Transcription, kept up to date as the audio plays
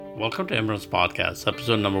Welcome to Emran's Podcast,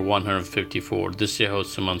 episode number 154. This is your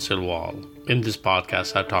host, Suman Silwal. In this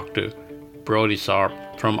podcast, I talk to Brodie Sarp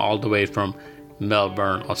all the way from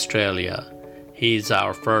Melbourne, Australia. He's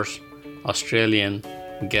our first Australian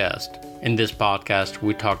guest. In this podcast,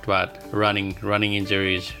 we talked about running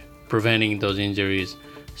injuries, preventing those injuries,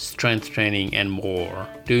 strength training, and more.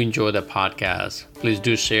 Do enjoy the podcast. Please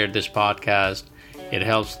do share this podcast. It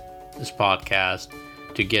helps this podcast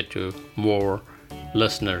to get to more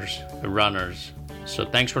listeners, runners. So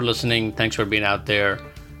thanks for listening. Thanks for being out there.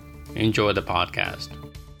 Enjoy the podcast.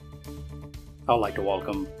 I would like to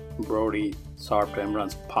welcome Brodie Sarp to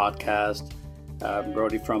Emran's podcast.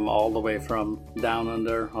 Brodie from all the way from down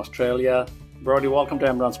under Australia. Brodie, welcome to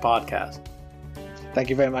Emran's podcast. Thank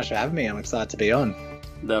you very much for having me. I'm excited to be on.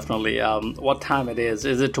 Definitely. What time it is?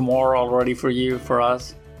 Is it tomorrow already for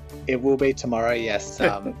us? It will be tomorrow, yes.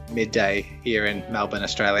 Midday here in Melbourne,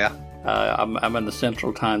 Australia. I'm in the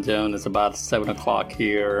central time zone. It's about 7 o'clock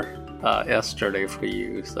here yesterday for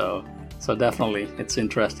you. So definitely it's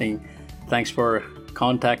interesting. Thanks for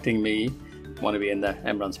contacting me. I want to be in the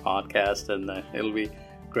Emran's podcast, and it'll be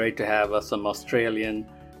great to have some Australian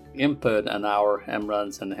input on our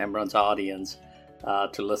Emran's audience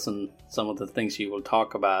to listen some of the things you will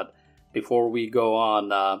talk about. Before we go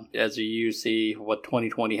on, as you see what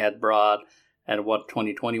 2020 had brought and what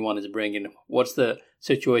 2021 is bringing, what's the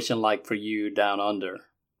situation like for you down under?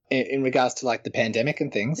 In regards to like the pandemic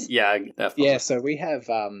and things? Yeah, definitely. Yeah, so we have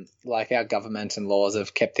our government and laws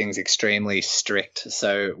have kept things extremely strict.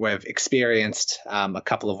 So we've experienced a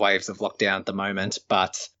couple of waves of lockdown at the moment,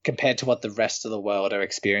 but compared to what the rest of the world are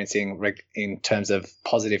experiencing in terms of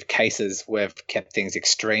positive cases, we've kept things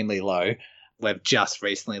extremely low. We've just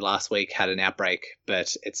recently last week had an outbreak,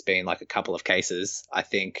 but it's been like a couple of cases. I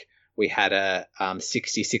think we had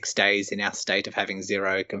 66 days in our state of having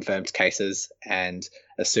 0 confirmed cases. And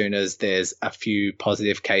as soon as there's a few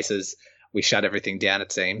positive cases, we shut everything down,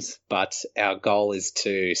 it seems. But our goal is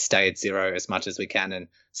to stay at 0 as much as we can and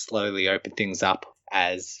slowly open things up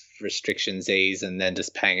as restrictions ease, and then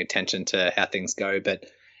just paying attention to how things go. But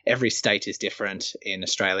every state is different in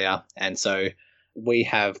Australia. And so we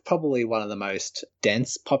have probably one of the most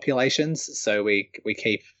dense populations, so we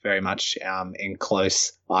keep very much in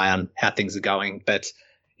close eye on how things are going. But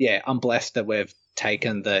yeah, I'm blessed that we've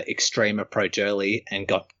taken the extreme approach early and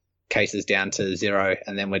got cases down to 0,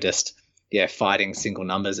 and then we're just fighting single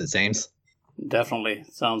numbers, it seems. Definitely.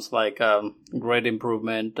 Sounds like great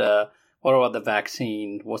improvement. What about the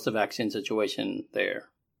vaccine? What's the vaccine situation there?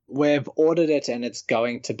 We've ordered it, and it's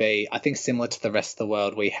going to be, I think, similar to the rest of the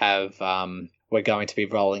world. We have we're going to be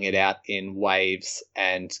rolling it out in waves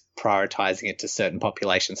and prioritizing it to certain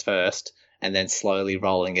populations first, and then slowly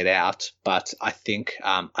rolling it out. But I think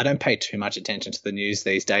I don't pay too much attention to the news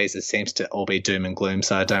these days. It seems to all be doom and gloom,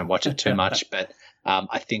 so I don't watch it too much. But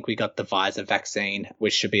I think we got the Pfizer vaccine,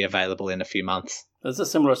 which should be available in a few months. There's a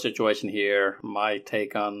similar situation here. My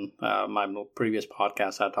take on my previous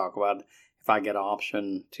podcast, I talk about if I get an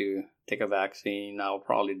option to take a vaccine, I'll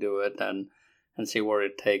probably do it and see where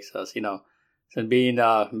it takes us. So being in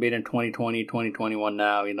 2020, 2021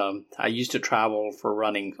 now, I used to travel for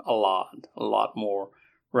running a lot more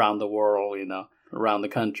around the world, around the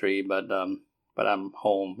country, but I'm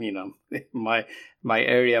home, my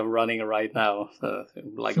area of running right now,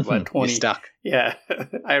 like about 20. You're stuck. Yeah,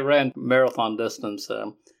 I ran marathon distance,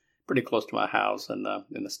 pretty close to my house in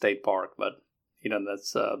the state park, but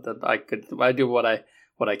that's that I do what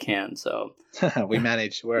I can. So we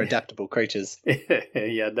manage. We're adaptable creatures.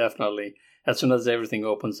 Yeah, definitely. As soon as everything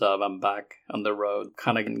opens up, I'm back on the road,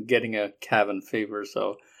 kind of getting a cabin fever.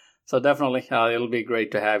 So definitely, it'll be great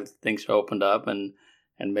to have things opened up, and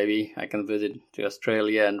maybe I can visit to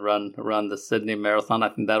Australia and run the Sydney Marathon. I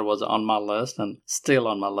think that was on my list and still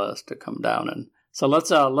on my list to come down. And so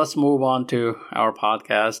let's move on to our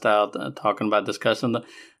podcast, talking about discussion.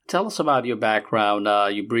 Tell us about your background.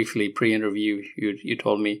 You briefly pre-interview, you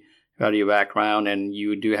told me about your background, and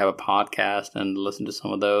you do have a podcast, and listen to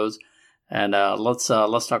some of those. And let's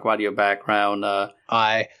talk about your background.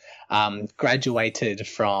 I graduated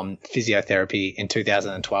from physiotherapy in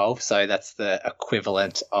 2012, so that's the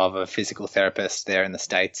equivalent of a physical therapist there in the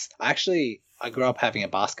States. I grew up having a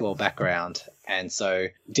basketball background, and so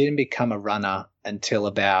didn't become a runner until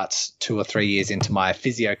about 2 or 3 years into my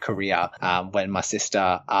physio career, when my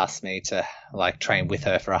sister asked me to train with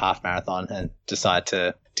her for a half marathon, and decided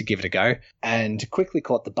to give it a go, and quickly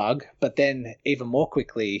caught the bug. But then even more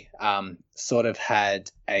quickly, sort of had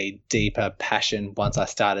a deeper passion once I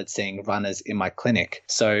started seeing runners in my clinic.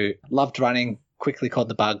 So loved running, quickly caught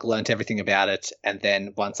the bug, learnt everything about it, and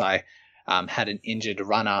then once I had an injured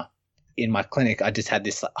runner in my clinic, I just had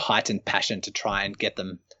this heightened passion to try and get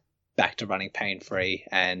them back to running pain-free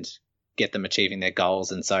and get them achieving their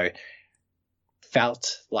goals. And so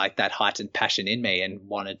felt like that heightened passion in me and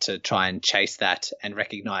wanted to try and chase that and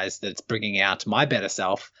recognize that it's bringing out my better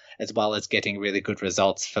self as well as getting really good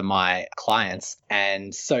results for my clients.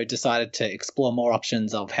 And so decided to explore more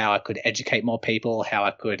options of how I could educate more people, how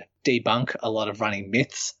I could debunk a lot of running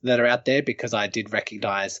myths that are out there, because I did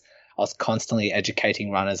recognize I was constantly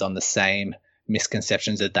educating runners on the same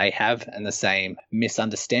misconceptions that they have and the same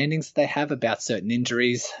misunderstandings that they have about certain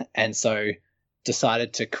injuries. And so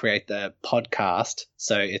decided to create the podcast.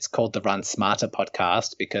 So it's called the Run Smarter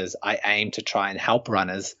podcast, because I aim to try and help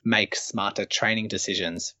runners make smarter training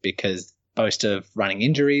decisions, because most of running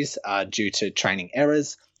injuries are due to training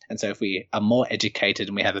errors. And so if we are more educated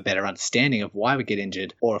and we have a better understanding of why we get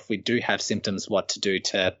injured, or if we do have symptoms, what to do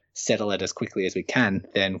to settle it as quickly as we can,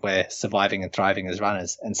 then we're surviving and thriving as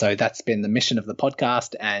runners. And so that's been the mission of the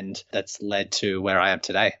podcast, and that's led to where I am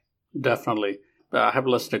today. Definitely. I have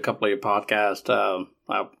listened to a couple of your podcasts.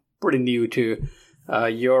 I'm pretty new to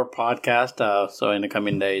your podcast, so in the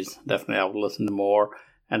coming days, definitely I will listen to more,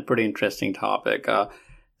 and pretty interesting topic.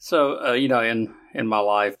 So, in my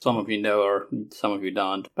life, some of you know or some of you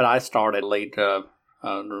don't, but I started late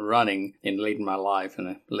running late in my life, in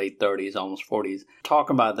the late 30s, almost 40s. Talk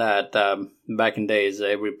about that. Back in days,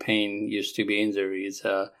 every pain used to be injuries.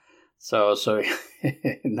 So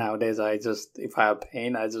nowadays, if I have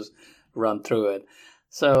pain, I just run through it.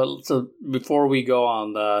 So before we go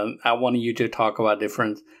on, I want you to talk about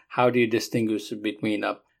difference. How do you distinguish between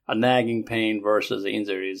a nagging pain versus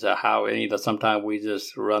injuries? How sometimes we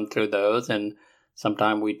just run through those, and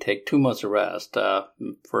sometimes we take too much rest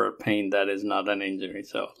for a pain that is not an injury.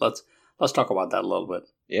 So let's talk about that a little bit.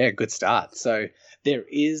 Yeah, good start. So there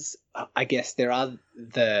are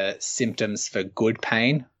the symptoms for good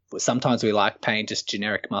pain. Sometimes we like pain, just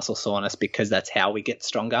generic muscle soreness, because that's how we get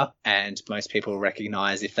stronger. And most people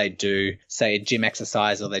recognize if they do, say, a gym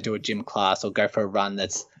exercise, or they do a gym class, or go for a run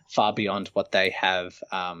that's far beyond what they have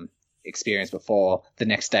experienced before, the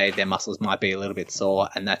next day their muscles might be a little bit sore.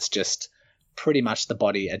 And that's just pretty much the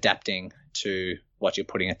body adapting to what you're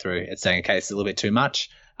putting it through. It's saying, okay, it's a little bit too much,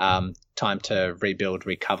 time to rebuild,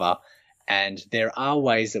 recover. And there are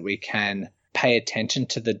ways that we can pay attention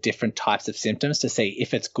to the different types of symptoms to see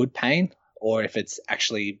if it's good pain or if it's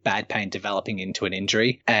actually bad pain developing into an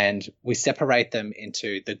injury. And we separate them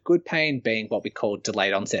into the good pain being what we call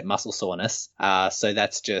delayed onset muscle soreness. So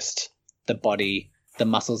that's just the body, the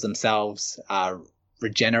muscles themselves are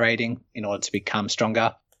regenerating in order to become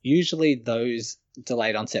stronger. Usually those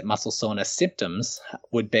delayed onset muscle soreness symptoms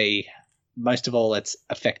would be, most of all, it's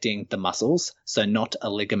affecting the muscles. So not a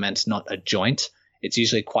ligament, not a joint. It's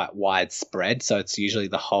usually quite widespread, so it's usually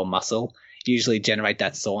the whole muscle. You usually generate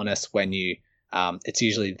that soreness when it's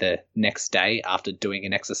usually the next day after doing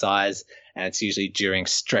an exercise, and it's usually during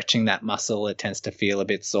stretching that muscle. It tends to feel a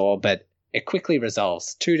bit sore, but it quickly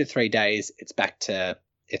resolves. 2 to 3 days, it's back to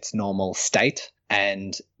its normal state,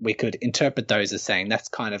 and we could interpret those as saying that's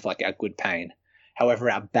kind of like our good pain.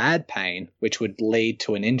 However, our bad pain, which would lead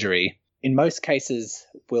to an injury, in most cases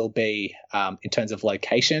will be in terms of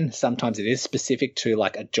location. Sometimes it is specific to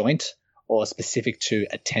like a joint or specific to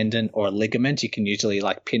a tendon or a ligament. You can usually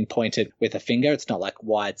like pinpoint it with a finger. It's not like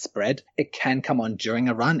widespread. It can come on during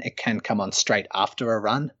a run. It can come on straight after a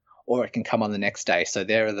run, or it can come on the next day. So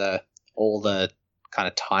there are all the kind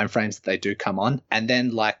of time frames that they do come on. And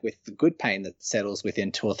then like with the good pain that settles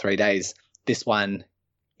within 2 or 3 days, this one,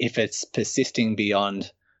 if it's persisting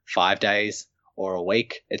beyond 5 days or a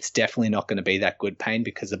week, it's definitely not going to be that good pain,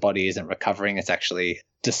 because the body isn't recovering. It's actually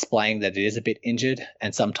displaying that it is a bit injured.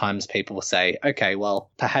 And sometimes people will say, okay,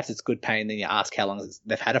 well, perhaps it's good pain. Then you ask how long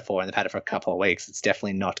they've had it for, and they've had it for a couple of weeks. It's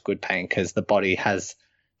definitely not good pain, because the body has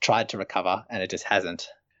tried to recover and it just hasn't.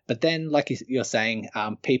 But then, like you're saying,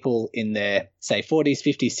 people in their, say, 40s,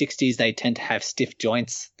 50s, 60s, they tend to have stiff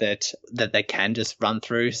joints that they can just run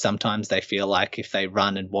through. Sometimes they feel like if they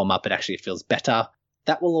run and warm up, it actually feels better.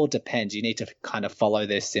 That will all depend. You need to kind of follow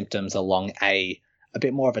their symptoms along a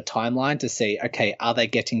bit more of a timeline to see, okay, are they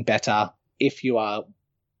getting better? If you are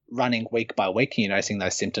running week by week and you're noticing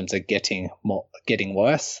those symptoms are getting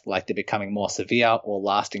worse, like they're becoming more severe or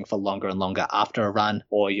lasting for longer and longer after a run,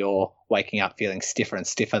 or you're waking up feeling stiffer and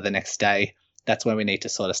stiffer the next day, that's when we need to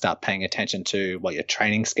sort of start paying attention to what your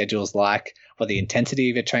training schedule is like, what the intensity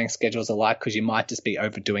of your training schedules are like, because you might just be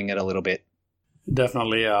overdoing it a little bit.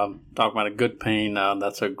 Definitely. Talk about a good pain.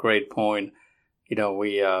 That's a great point.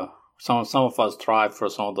 We some of us thrive for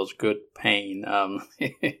some of those good pain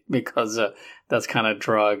because that's kind of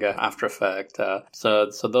drug after effect. So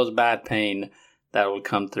those bad pain, that will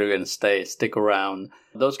come through and stick around.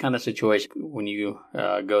 Those kind of situations when you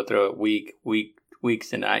go through a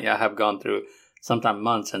weeks, and I have gone through sometimes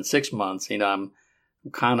months and 6 months. I'm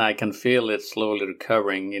I can feel it slowly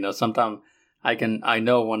recovering. Sometimes I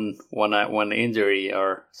know when injury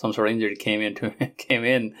or some sort of injury came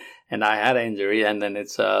in, and I had an injury, and then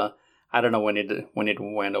it's I don't know when it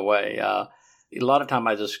went away. A lot of time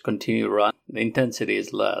I just continue to run. The intensity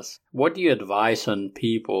is less. What do you advise on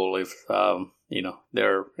people if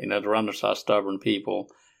they're the runners are stubborn people,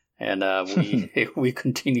 and we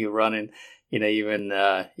continue running,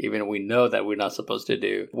 even we know that we're not supposed to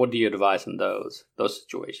do. What do you advise in those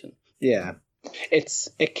situations? Yeah,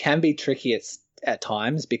 it can be tricky at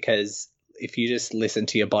times, because if you just listen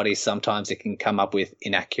to your body, sometimes it can come up with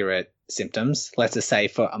inaccurate symptoms. Let's just say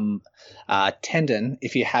for a tendon,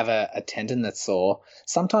 if you have a tendon that's sore,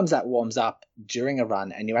 sometimes that warms up during a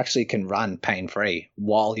run and you actually can run pain-free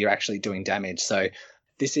while you're actually doing damage. So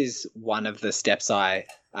this is one of the steps I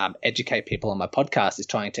educate people on my podcast, is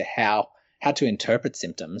trying to how to interpret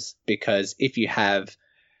symptoms, because if you have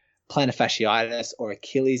plantar fasciitis or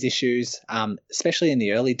Achilles issues, especially in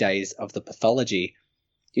the early days of the pathology,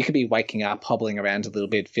 you could be waking up, hobbling around a little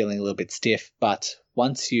bit, feeling a little bit stiff. But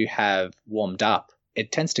once you have warmed up, it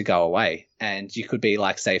tends to go away. And you could be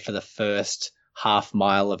like, say, for the first half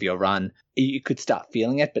mile of your run, you could start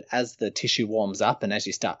feeling it. But as the tissue warms up and as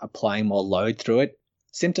you start applying more load through it,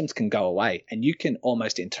 symptoms can go away. And you can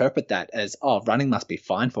almost interpret that as, oh, running must be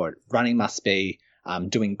fine for it. Running must be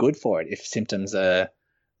doing good for it if symptoms are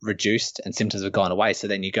reduced and symptoms have gone away. So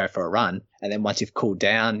then you go for a run, and then once you've cooled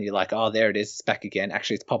down, you're like, oh, there it is, it's back again.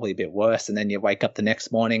 Actually, it's probably a bit worse. And then you wake up the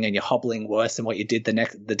next morning and you're hobbling worse than what you did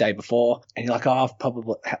the day before, and you're like, oh,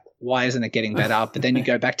 why isn't it getting better? But then you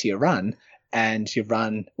go back to your run, and you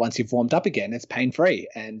run, once you've warmed up again, it's pain-free.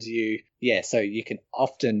 And so you can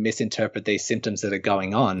often misinterpret these symptoms that are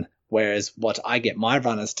going on. Whereas what I get my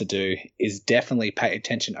runners to do is definitely pay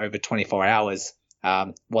attention over 24 hours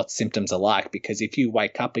what symptoms are like, because if you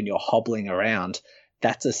wake up and you're hobbling around,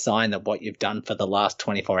 that's a sign that what you've done for the last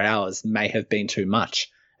 24 hours may have been too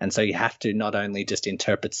much. And so you have to not only just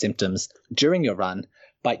interpret symptoms during your run,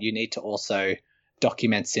 but you need to also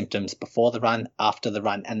document symptoms before the run, after the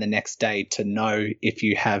run, and the next day to know if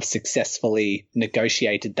you have successfully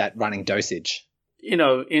negotiated that running dosage.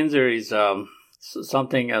 Injuries,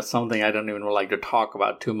 something I don't even like to talk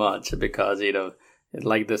about too much, because,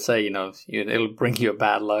 like they say, it'll bring you a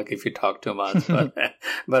bad luck if you talk too much.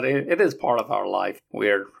 But it is part of our life.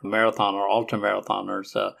 We're marathon or ultra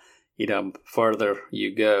marathoners. Further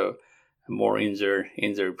you go, more injury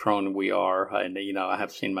prone we are. And I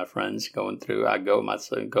have seen my friends going through. I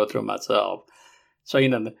go through myself. So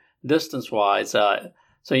distance wise,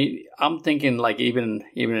 I'm thinking, like, even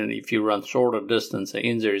if you run shorter distance, the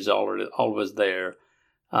injury is always there.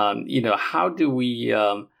 How do we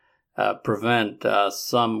prevent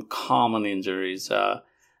some common injuries that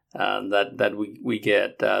we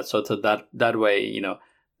get, so that way,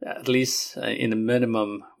 at least in the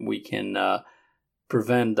minimum, we can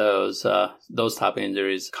prevent those type of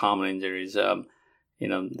injuries, common injuries,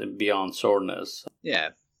 beyond soreness. Yeah,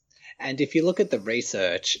 and if you look at the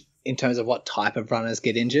research in terms of what type of runners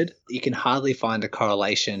get injured, you can hardly find a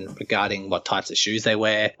correlation regarding what types of shoes they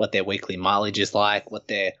wear, what their weekly mileage is like, what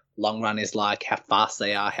their long run is like, how fast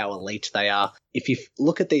they are, how elite they are. If you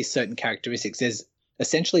look at these certain characteristics, there's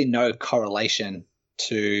essentially no correlation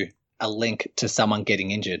to a link to someone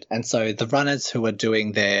getting injured. And so the runners who are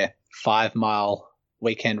doing their 5-mile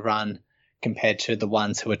weekend run compared to the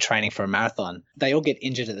ones who are training for a marathon, they all get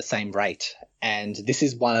injured at the same rate. And this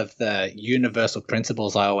is one of the universal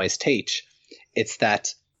principles I always teach. It's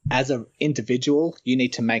that as an individual, you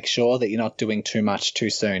need to make sure that you're not doing too much too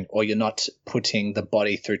soon, or you're not putting the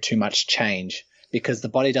body through too much change, because the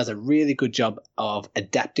body does a really good job of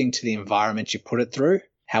adapting to the environment you put it through.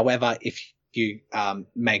 However, if you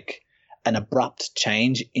make an abrupt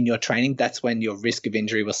change in your training, that's when your risk of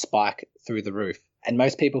injury will spike through the roof. And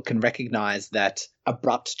most people can recognize that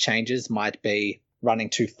abrupt changes might be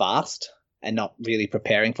running too fast and not really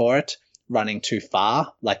preparing for it, running too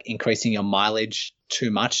far, like increasing your mileage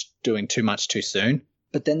too much, doing too much too soon.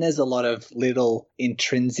 But then there's a lot of little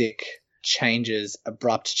intrinsic changes,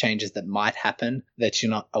 abrupt changes that might happen that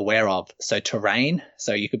you're not aware of. So terrain,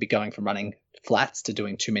 so you could be going from running flats to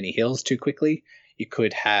doing too many hills too quickly. You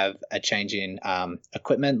could have a change in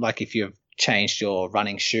equipment, like if you've changed your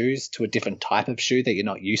running shoes to a different type of shoe that you're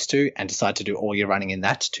not used to and decide to do all your running in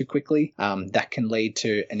that too quickly. That can lead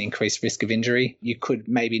to an increased risk of injury. You could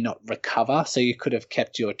maybe not recover, so you could have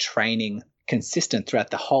kept your training consistent throughout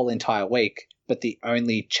the whole entire week, but the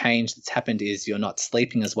only change that's happened is you're not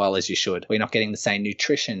sleeping as well as you should, or you're not getting the same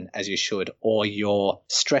nutrition as you should, or your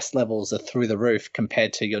stress levels are through the roof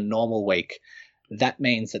compared to your normal week, that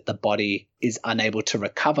means that the body is unable to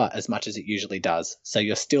recover as much as it usually does. So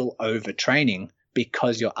you're still overtraining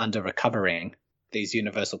because you're under recovering. These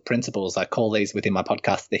universal principles, I call these within my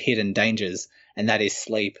podcast the hidden dangers, and that is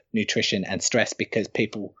sleep, nutrition, and stress, because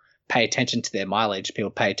people pay attention to their mileage, people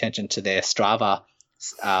pay attention to their Strava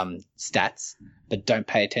stats, but don't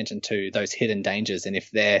pay attention to those hidden dangers. And if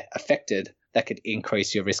they're affected, that could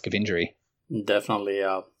increase your risk of injury. Definitely.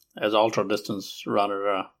 As ultra distance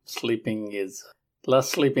runner, sleeping is less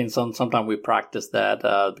sleeping. Sometimes we practice that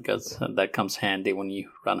because that comes handy when you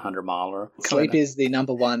run 100-miler. Sleep is the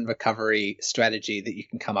number one recovery strategy that you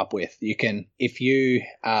can come up with. You can, if you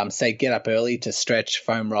say get up early to stretch,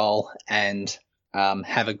 foam roll, and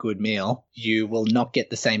have a good meal, you will not get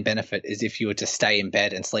the same benefit as if you were to stay in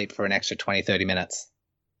bed and sleep for an extra 20, 30 minutes.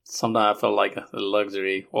 Sometimes I feel like a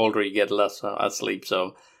luxury. Older you get, less I sleep.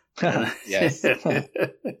 So yes.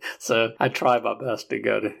 So I try my best to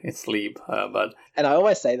go to sleep. And I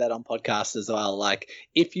always say that on podcasts as well. Like,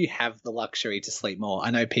 if you have the luxury to sleep more,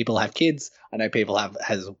 I know people have kids. I know people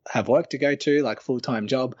have work to go to, like full-time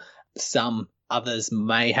job. Some others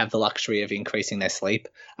may have the luxury of increasing their sleep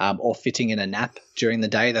or fitting in a nap during the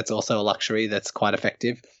day. That's also a luxury that's quite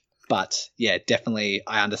effective. But yeah, definitely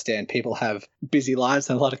I understand people have busy lives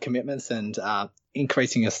and a lot of commitments, and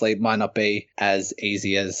increasing your sleep might not be as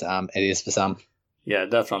easy as it is for some. Yeah,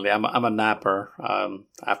 definitely. I'm a napper.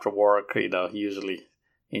 After work, usually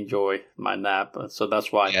enjoy my nap. So that's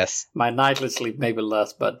why my nightly sleep may be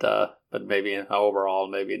less, but maybe overall,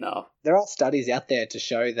 maybe no. There are studies out there to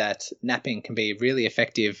show that napping can be really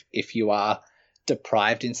effective if you are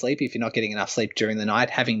deprived in sleep. If you're not getting enough sleep during the night,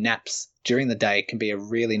 having naps during the day can be a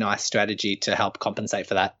really nice strategy to help compensate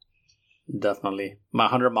for that. Definitely. My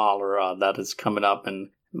 100-miler that is coming up in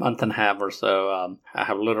a month and a half or so. I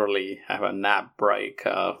have a nap break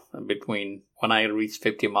between when I reach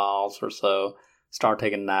 50 miles or so. Start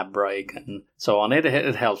taking a nap break and so on.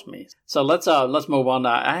 It helps me. So let's move on.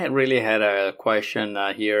 I really had a question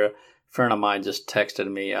here. A friend of mine just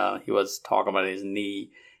texted me. He was talking about his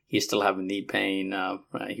knee. He still have knee pain.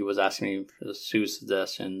 He was asking me for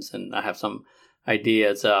suggestions, and I have some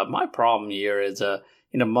ideas. My problem here is,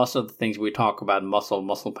 most of the things we talk about,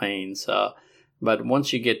 muscle pains. But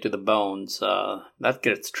once you get to the bones, that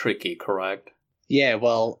gets tricky, correct? Yeah,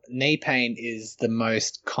 well, knee pain is the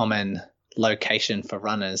most common location for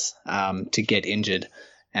runners to get injured.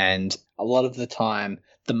 And a lot of the time,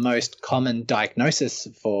 the most common diagnosis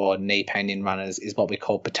for knee pain in runners is what we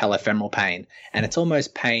call patellofemoral pain. And it's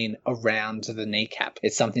almost pain around the kneecap.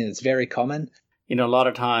 It's something that's very common. A lot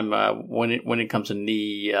of time when it comes to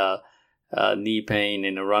knee pain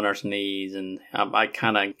in a runner's knees, and I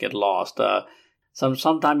kind of get lost.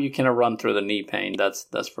 Sometimes you cannot run through the knee pain.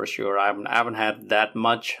 That's for sure. I haven't had that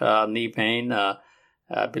much knee pain.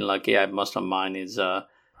 I've been lucky. Most of mine is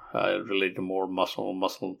related to more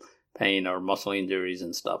muscle pain or muscle injuries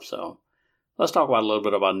and stuff. So let's talk about a little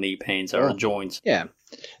bit about knee pains or joints. Yeah.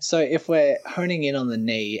 So if we're honing in on the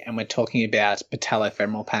knee and we're talking about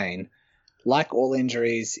patellofemoral pain, like all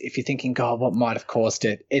injuries, if you're thinking, God, what might have caused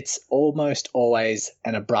it? It's almost always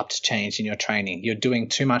an abrupt change in your training. You're doing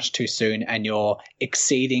too much too soon and you're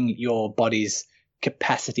exceeding your body's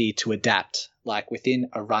capacity to adapt. Like within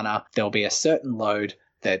a runner, there'll be a certain load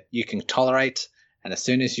that you can tolerate. And as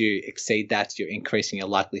soon as you exceed that, you're increasing your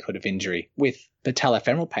likelihood of injury. With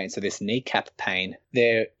patellofemoral pain, so this kneecap pain,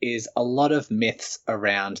 there is a lot of myths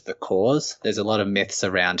around the cause. There's a lot of myths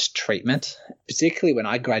around treatment, particularly when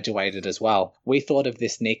I graduated as well. We thought of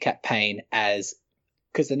this kneecap pain as,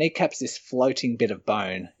 because the kneecap's this floating bit of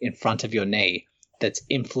bone in front of your knee that's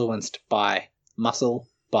influenced by muscle,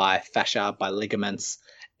 by fascia, by ligaments.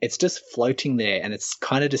 It's just floating there and it's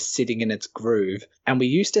kind of just sitting in its groove. And we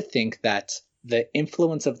used to think that the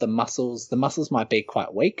influence of the muscles might be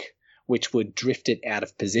quite weak, which would drift it out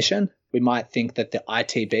of position. We might think that the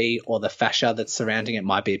ITB or the fascia that's surrounding it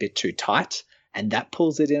might be a bit too tight, and that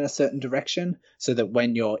pulls it in a certain direction, so that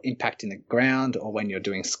when you're impacting the ground or when you're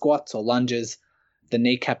doing squats or lunges, the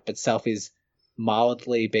kneecap itself is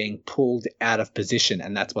mildly being pulled out of position,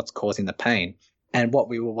 and that's what's causing the pain. And what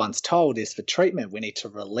we were once told is for treatment, we need to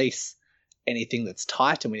release anything that's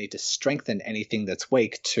tight and we need to strengthen anything that's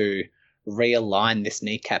weak to realign this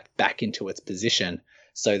kneecap back into its position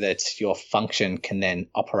so that your function can then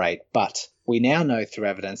operate. But we now know through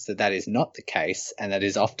evidence that that is not the case, and that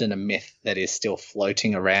is often a myth that is still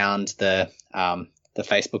floating around the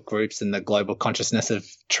Facebook groups and the global consciousness of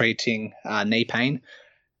treating knee pain,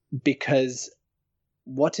 because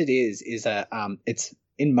what it is it's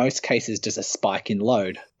in most cases just a spike in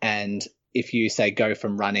load. And if you say go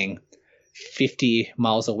from running 50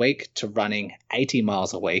 miles a week to running 80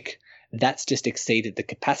 miles a week, that's just exceeded the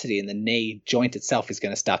capacity, and the knee joint itself is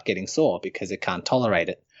going to start getting sore because it can't tolerate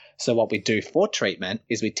it. So what we do for treatment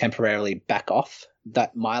is we temporarily back off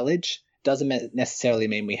that mileage. Doesn't necessarily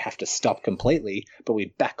mean we have to stop completely, but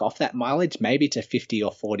we back off that mileage maybe to 50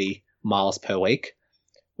 or 40 miles per week,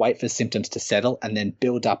 wait for symptoms to settle, and then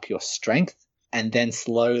build up your strength, and then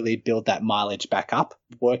slowly build that mileage back up,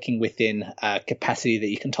 working within a capacity that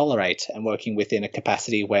you can tolerate and working within a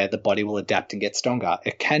capacity where the body will adapt and get stronger.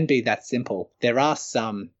 It can be that simple. There are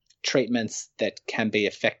some treatments that can be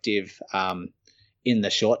effective in the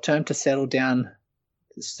short term to settle down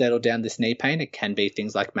this knee pain. It can be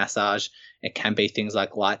things like massage. It can be things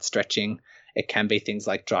like light stretching. It can be things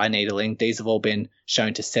like dry needling. These have all been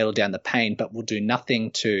shown to settle down the pain, but will do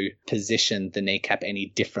nothing to position the kneecap any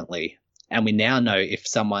differently. And we now know if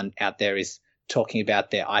someone out there is talking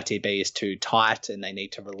about their ITB is too tight and they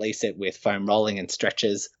need to release it with foam rolling and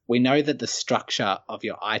stretches, we know that the structure of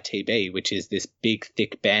your ITB, which is this big,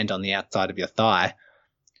 thick band on the outside of your thigh,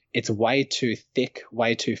 it's way too thick,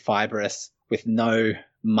 way too fibrous with no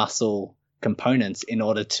muscle components in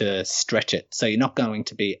order to stretch it. So you're not going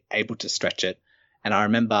to be able to stretch it. And I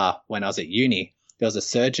remember when I was at uni, there was a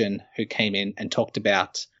surgeon who came in and talked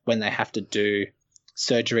about when they have to do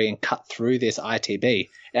surgery and cut through this ITB,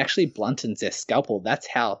 it actually bluntens their scalpel. That's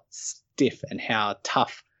how stiff and how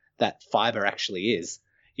tough that fiber actually is.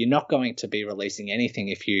 You're not going to be releasing anything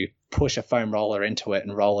if you push a foam roller into it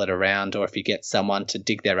and roll it around, or if you get someone to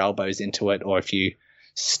dig their elbows into it, or if you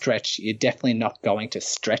stretch, you're definitely not going to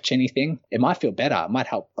stretch anything. It might feel better, it might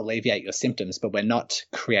help alleviate your symptoms, but we're not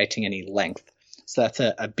creating any length. So that's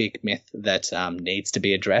a big myth that needs to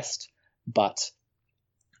be addressed. But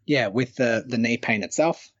yeah, with the knee pain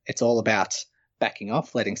itself, it's all about backing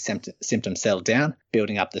off, letting symptoms settle down,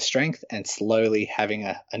 building up the strength, and slowly having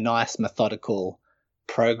a nice methodical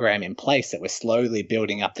program in place that we're slowly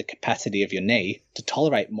building up the capacity of your knee to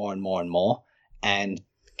tolerate more and more and more, and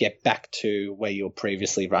get back to where you were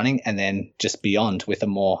previously running, and then just beyond with a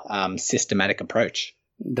more systematic approach.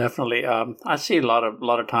 Definitely. I see a lot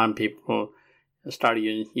of time people start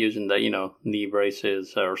using the knee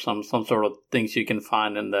braces or some sort of things you can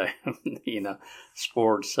find in the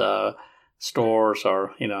sports stores,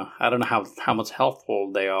 or I don't know how much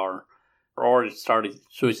helpful they are, or started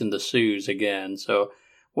using the shoes again. So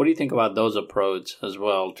what do you think about those approaches as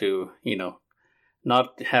well to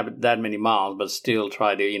not have that many miles, but still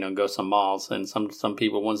try to, go some miles? And some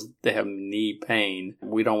people, once they have knee pain,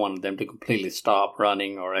 we don't want them to completely stop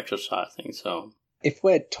running or exercising. So if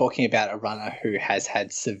we're talking about a runner who has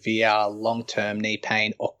had severe long-term knee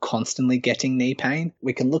pain or constantly getting knee pain,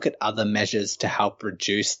 we can look at other measures to help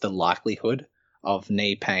reduce the likelihood of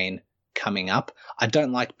knee pain coming up. I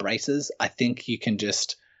don't like braces. I think you can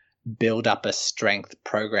just build up a strength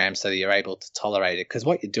program so that you're able to tolerate it, because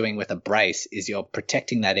what you're doing with a brace is you're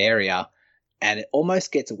protecting that area, and it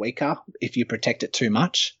almost gets weaker if you protect it too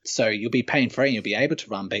much. So you'll be pain-free and you'll be able to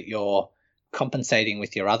run, but you're compensating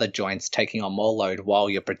with your other joints, taking on more load while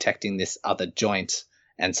you're protecting this other joint.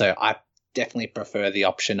 And so I definitely prefer the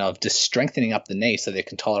option of just strengthening up the knee so they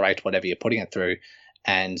can tolerate whatever you're putting it through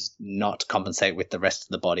and not compensate with the rest of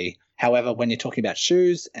the body. However, when you're talking about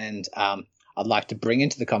shoes, and I'd like to bring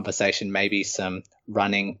into the conversation maybe some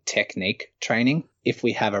running technique training. If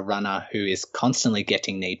we have a runner who is constantly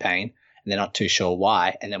getting knee pain and they're not too sure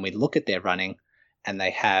why, and then we look at their running and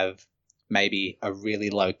they have maybe a really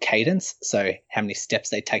low cadence, so how many steps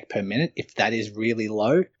they take per minute, if that is really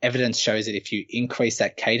low, evidence shows that if you increase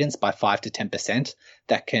that cadence by 5 to 10%,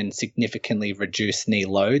 that can significantly reduce knee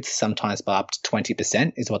loads, sometimes by up to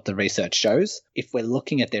 20% is what the research shows. If we're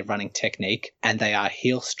looking at their running technique and they are a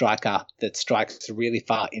heel striker that strikes really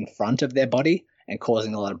far in front of their body and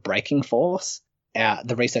causing a lot of braking force,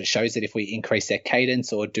 the research shows that if we increase their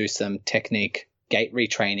cadence or do some technique gait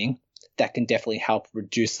retraining, that can definitely help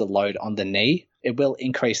reduce the load on the knee. It will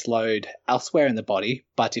increase load elsewhere in the body,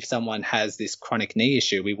 but if someone has this chronic knee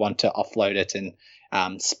issue, we want to offload it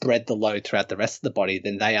and spread the load throughout the rest of the body,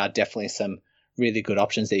 then they are definitely some really good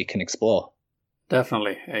options that you can explore.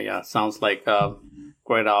 Definitely. Yeah, sounds like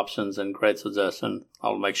great options and great suggestion.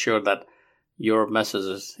 I'll make sure that your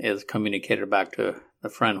message is communicated back to the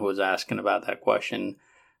friend who was asking about that question.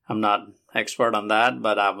 I'm not expert on that,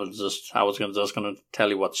 but I was just going to tell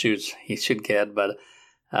you what shoes he should get, but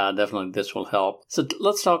definitely this will help. So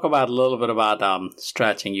let's talk about a little bit about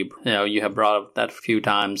stretching. You have brought up that a few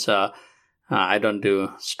times. I don't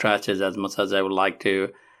do stretches as much as I would like to.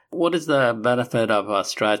 What is the benefit of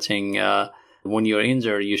stretching? when you're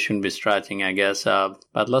injured, you shouldn't be stretching, I guess.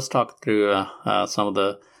 But let's talk through some of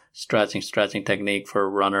the stretching technique for a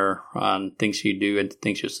runner on things you do and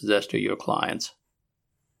things you suggest to your clients.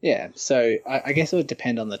 Yeah, so I guess it would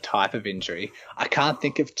depend on the type of injury. I can't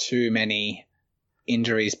think of too many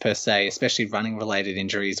injuries per se, especially running related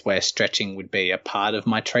injuries where stretching would be a part of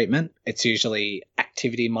my treatment. It's usually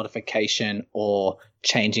activity modification or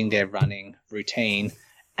changing their running routine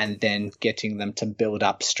and then getting them to build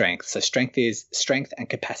up strength. So strength and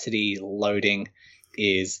capacity loading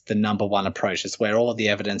is the number one approach. It's where all of the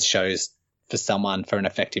evidence shows for someone for an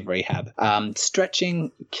effective rehab.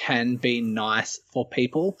 Stretching can be nice for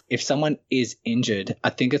people. If someone is injured,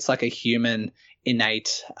 I think it's like a human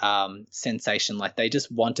innate sensation. Like they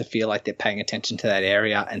just want to feel like they're paying attention to that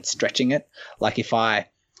area and stretching it. Like if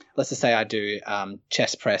let's just say I do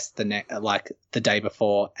chest press the day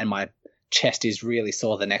before and my chest is really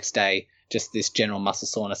sore the next day, just this general muscle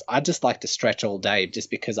soreness, I just like to stretch all day just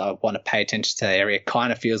because I want to pay attention to that area. It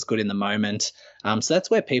kind of feels good in the moment. So that's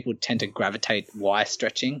where people tend to gravitate why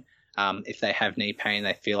stretching. If they have knee pain,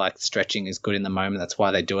 they feel like stretching is good in the moment. That's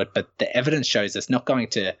why they do it. But the evidence shows it's not going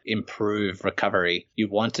to improve recovery. You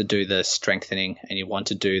want to do the strengthening and you want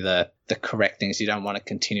to do the correct things. You don't want to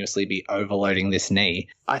continuously be overloading this knee.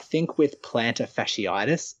 I think with plantar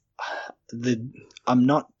fasciitis, I'm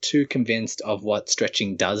not too convinced of what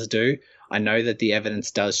stretching does do. I know that the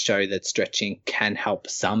evidence does show that stretching can help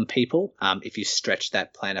some people if you stretch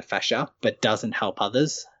that plantar fascia, but doesn't help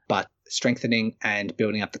others. But strengthening and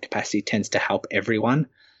building up the capacity tends to help everyone.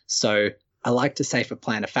 So I like to say for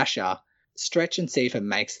plantar fascia, stretch and see if it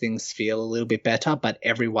makes things feel a little bit better, but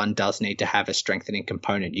everyone does need to have a strengthening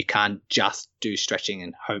component. You can't just do stretching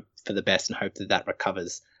and hope for the best and hope that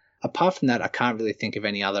recovers. Apart from that, I can't really think of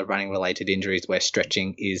any other running-related injuries where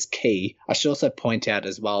stretching is key. I should also point out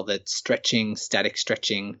as well that static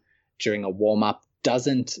stretching during a warm-up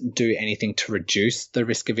doesn't do anything to reduce the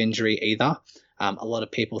risk of injury either. A lot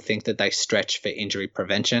of people think that they stretch for injury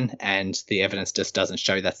prevention, and the evidence just doesn't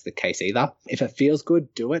show that's the case either. If it feels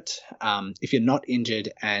good, do it. If you're not injured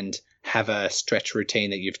and have a stretch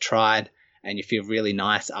routine that you've tried and you feel really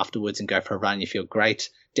nice afterwards and go for a run, you feel great,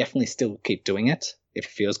 definitely still keep doing it if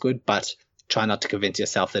it feels good, but try not to convince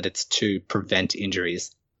yourself that it's to prevent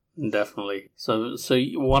injuries. Definitely. So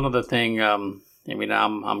one of the thing,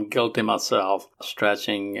 I'm guilty myself,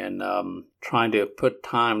 stretching and trying to put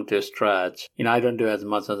time to stretch. I don't do as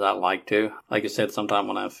much as I like to. Like you said, sometimes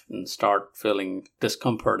when I start feeling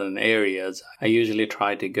discomfort in areas, I usually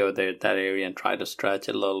try to go there, that area, and try to stretch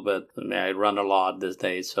it a little bit. I run a lot these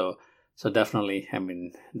days, so definitely, I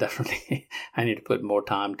need to put more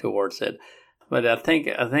time towards it. But I think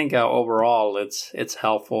overall it's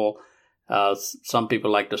helpful. Some people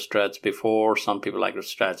like to stretch before, some people like to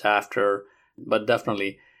stretch after. But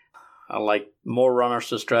definitely, I like more runners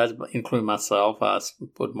to stretch, including myself. I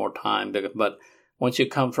put more time. But once you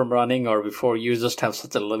come from running or before, you just have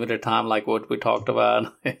such a limited time, like what we talked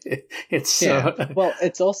about. Well,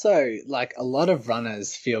 it's also like a lot of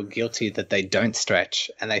runners feel guilty that they don't stretch,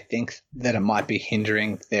 and they think that it might be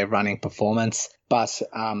hindering their running performance. But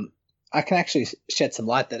I can actually shed some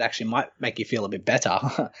light that actually might make you feel a bit better.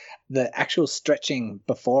 The actual stretching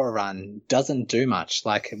before a run doesn't do much.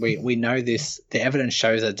 Like we know this, the evidence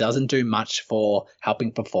shows it doesn't do much for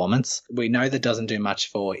helping performance. We know that it doesn't do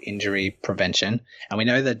much for injury prevention. And we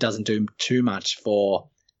know that it doesn't do too much for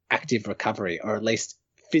active recovery, or at least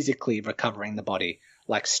physically recovering the body.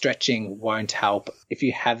 Like stretching won't help. If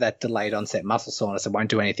you have that delayed onset muscle soreness, it won't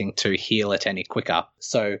do anything to heal it any quicker.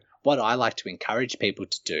 So what I like to encourage people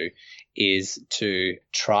to do is to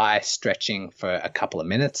try stretching for a couple of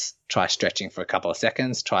minutes, try stretching for a couple of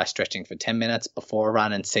seconds, try stretching for 10 minutes before a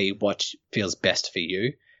run and see what feels best for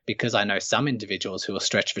you. Because I know some individuals who will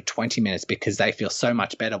stretch for 20 minutes because they feel so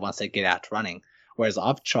much better once they get out running. Whereas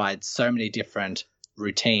I've tried so many different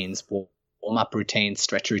routines, warm-up routines,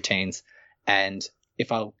 stretch routines, and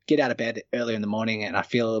if I'll get out of bed early in the morning and I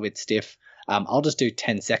feel a little bit stiff, I'll just do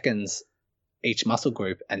 10 seconds each muscle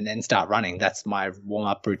group and then start running. That's my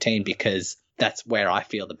warm-up routine because that's where I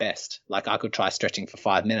feel the best. Like I could try stretching for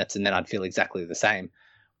 5 minutes and then I'd feel exactly the same.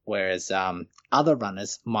 Whereas other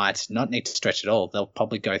runners might not need to stretch at all. They'll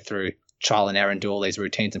probably go through trial and error and do all these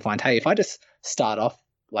routines and find, hey, if I just start off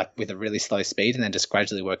like with a really slow speed and then just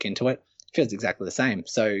gradually work into it, it feels exactly the same.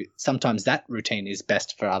 So sometimes that routine is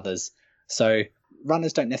best for others. So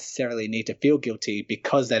runners don't necessarily need to feel guilty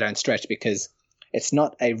because they don't stretch, because it's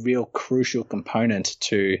not a real crucial component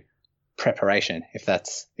to preparation, if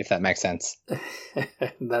that makes sense.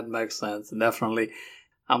 That makes sense. Definitely.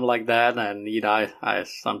 I'm like that. And, I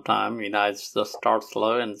sometimes, I just start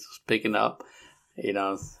slow and just picking up.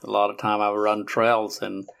 A lot of time I would run trails,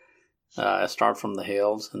 and I start from the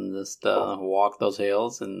hills and just walk those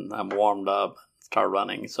hills, and I'm warmed up, start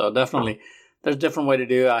running. So definitely, there's a different way to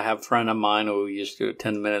do it. I have a friend of mine who used to do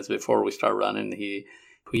 10 minutes before we start running.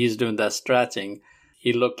 He's doing that stretching.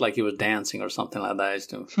 He looked like he was dancing or something like that. I used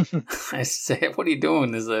to say, what are you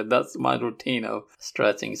doing? That's my routine of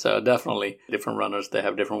stretching. So definitely, different runners, they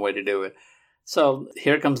have different way to do it. So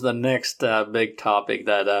here comes the next big topic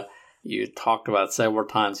that you talked about several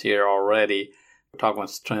times here already. We're talking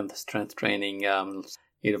about strength training.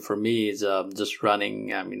 For me, is just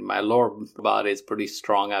running. I mean, my lower body is pretty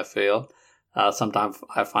strong, I feel. Sometimes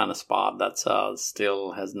I find a spot that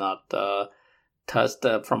still has not touched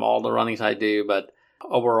from all the runnings I do, but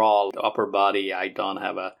overall, the upper body, I don't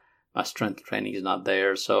have my strength training is not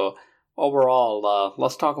there. So overall,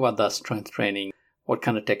 let's talk about the strength training. What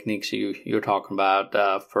kind of techniques you're talking about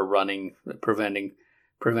for running,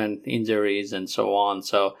 prevent injuries and so on.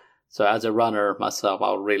 So as a runner myself,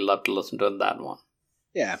 I would really love to listen to that one.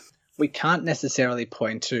 Yeah. We can't necessarily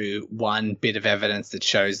point to one bit of evidence that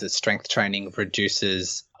shows that strength training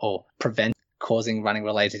reduces or prevents causing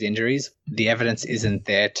running-related injuries. The evidence isn't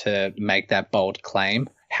there to make that bold claim.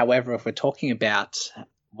 However, if we're talking about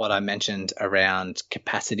what I mentioned around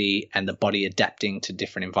capacity and the body adapting to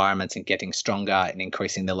different environments and getting stronger and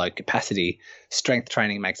increasing the load capacity, strength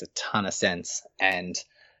training makes a ton of sense. And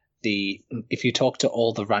if you talk to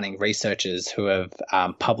all the running researchers who have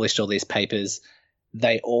published all these papers,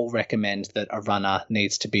 they all recommend that a runner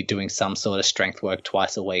needs to be doing some sort of strength work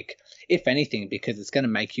twice a week. If anything, because it's going to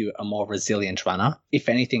make you a more resilient runner. If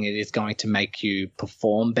anything, it is going to make you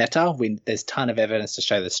perform better. There's a ton of evidence to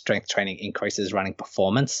show that strength training increases running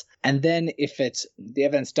performance. And then the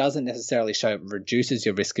evidence doesn't necessarily show it reduces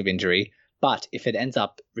your risk of injury, but if it ends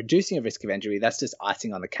up reducing your risk of injury, that's just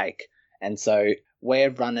icing on the cake. And so where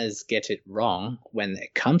runners get it wrong when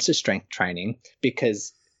it comes to strength training,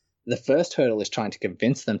 because the first hurdle is trying to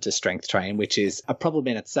convince them to strength train, which is a problem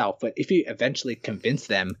in itself. But if you eventually convince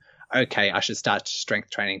them, okay, I should start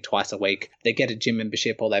strength training twice a week, they get a gym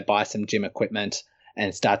membership or they buy some gym equipment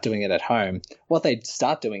and start doing it at home. What they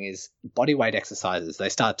start doing is body weight exercises. They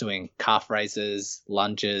start doing calf raises,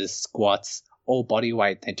 lunges, squats, all body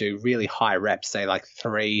weight. They do really high reps, say like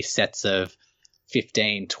 3 sets of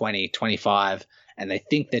 15, 20, 25, and they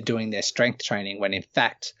think they're doing their strength training when in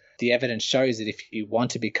fact the evidence shows that if you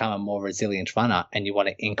want to become a more resilient runner and you want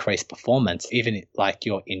to increase performance, even like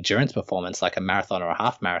your endurance performance, like a marathon or a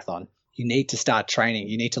half marathon, you need to start training.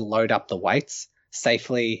 You need to load up the weights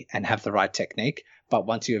safely and have the right technique. But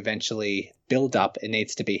once you eventually build up, it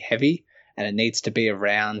needs to be heavy and it needs to be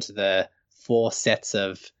around the 4 sets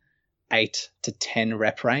of 8 to 10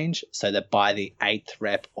 rep range, so that by the 8th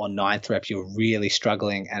rep or 9th rep, you're really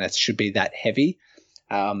struggling and it should be that heavy.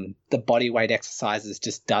 The body weight exercises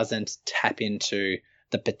just doesn't tap into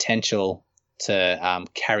the potential to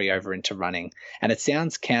carry over into running. And it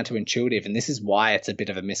sounds counterintuitive, and this is why it's a bit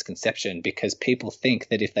of a misconception, because people think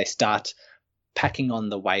that if they start packing on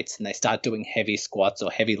the weights and they start doing heavy squats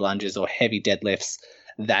or heavy lunges or heavy deadlifts,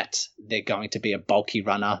 that they're going to be a bulky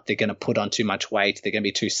runner, they're going to put on too much weight, they're going to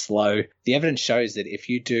be too slow. The evidence shows that if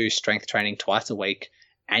you do strength training twice a week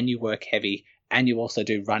and you work heavy and you also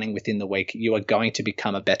do running within the week, you are going to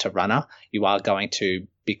become a better runner. You are going to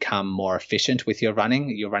become more efficient with your running.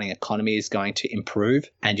 Your running economy is going to improve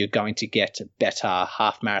and you're going to get better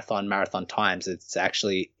half marathon, marathon times. It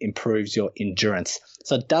actually improves your endurance.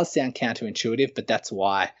 So it does sound counterintuitive, but that's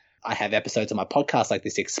why I have episodes on my podcast like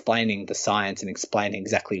this explaining the science and explaining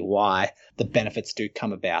exactly why the benefits do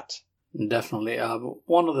come about. Definitely.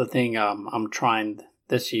 One of the things I'm trying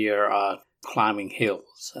this year, climbing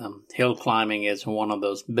hills. Hill climbing is one of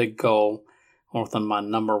those big goals. My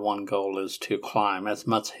number one goal is to climb as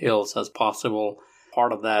much hills as possible.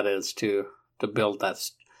 Part of that is to build that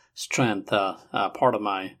strength. Part of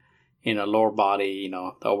my lower body,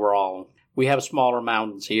 the overall. We have smaller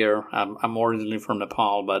mountains here. I'm originally from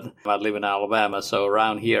Nepal, but I live in Alabama. So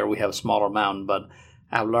around here we have a smaller mountain, but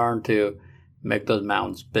I've learned to make those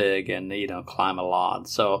mountains big and, climb a lot.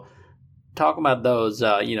 So talk about those,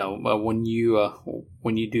 when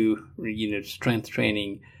you do, strength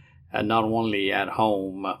training, not only at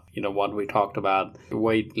home, what we talked about,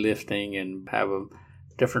 weightlifting and have a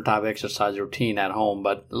different type of exercise routine at home.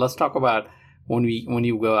 But let's talk about when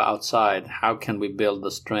you go outside, how can we build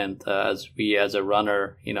the strength as a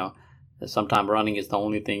runner, sometimes running is the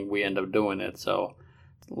only thing we end up doing it. So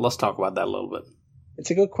let's talk about that a little bit.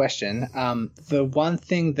 It's a good question. The one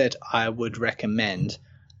thing that I would recommend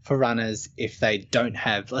for runners, if they don't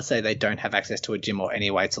have, let's say they don't have access to a gym or any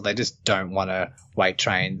weights, or they just don't want to weight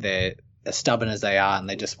train, they're as stubborn as they are and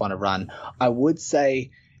they just want to run. I would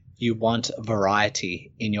say you want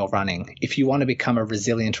variety in your running. If you want to become a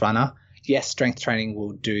resilient runner, yes, strength training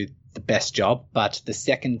will do the best job, but the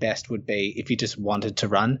second best would be, if you just wanted to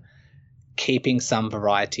run, keeping some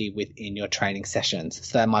variety within your training sessions.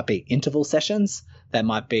 So that might be interval sessions, that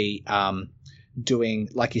might be doing,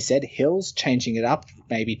 like you said, hills, changing it up,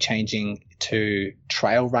 maybe changing to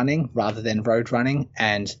trail running rather than road running,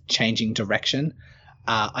 and changing direction.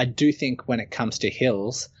 I do think when it comes to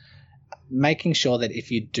hills, making sure that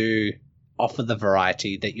if you do offer the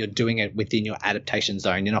variety, that you're doing it within your adaptation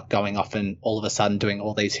zone. You're not going off and all of a sudden doing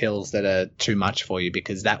all these hills that are too much for you,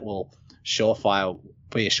 because that will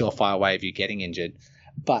be a surefire way of you getting injured.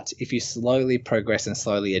 But if you slowly progress and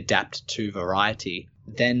slowly adapt to variety,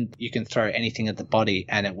 then you can throw anything at the body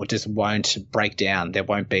and it just won't break down. There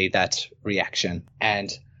won't be that reaction.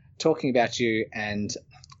 And talking about you and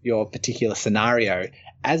your particular scenario,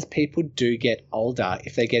 as people do get older,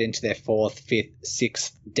 if they get into their 4th, 5th,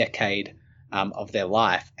 6th decade of their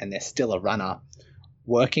life and they're still a runner,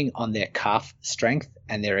 working on their calf strength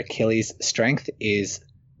and their Achilles strength is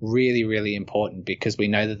really, really important, because we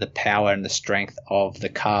know that the power and the strength of the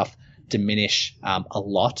calf diminish a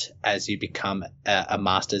lot as you become a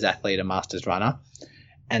masters athlete, a masters runner.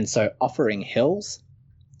 And so offering hills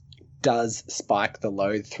does spike the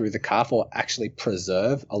load through the calf, or actually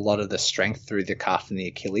preserve a lot of the strength through the calf and the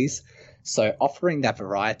Achilles. So offering that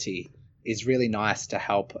variety is really nice to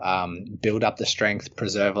help build up the strength,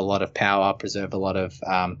 preserve a lot of power, preserve a lot of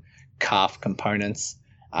calf components,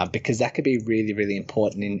 because that could be really, really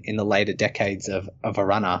important in the later decades of a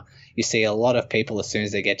runner. You see a lot of people, as soon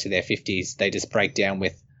as they get to their 50s, they just break down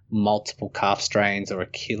with multiple calf strains or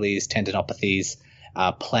Achilles tendinopathies,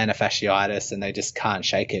 plantar fasciitis, and they just can't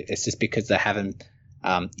shake it. It's just because they haven't,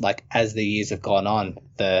 as the years have gone on,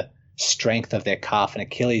 the strength of their calf and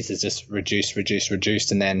Achilles is just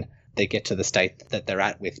reduced, and then they get to the state that they're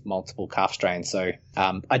at with multiple calf strains. So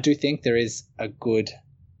I do think there is a good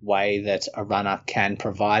way that a runner can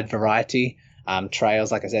provide variety.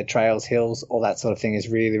 Trails, like I said, trails, hills, all that sort of thing is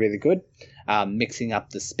really, really good. Mixing up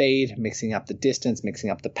the speed, mixing up the distance, mixing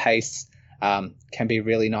up the pace can be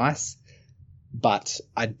really nice. But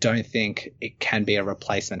I don't think it can be a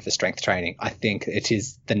replacement for strength training. I think it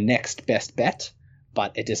is the next best bet,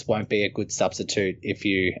 but it just won't be a good substitute if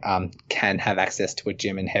you can have access to a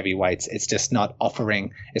gym and heavy weights. It's just not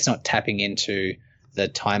offering, it's not tapping into the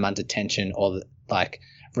time under tension, or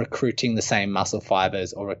recruiting the same muscle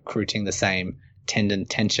fibers or recruiting the same tendon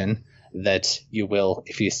tension that you will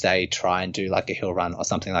if you say try and do like a hill run or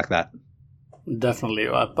something like that. Definitely.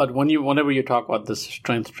 But whenever you talk about this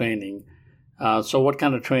strength training, so what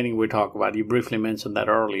kind of training we talk about? You briefly mentioned that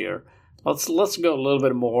earlier. Let's go a little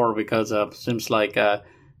bit more, because it seems like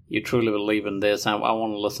you truly believe in this. I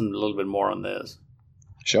want to listen a little bit more on this.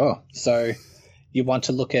 Sure. So you want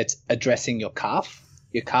to look at addressing your calf.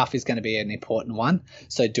 Your calf is going to be an important one.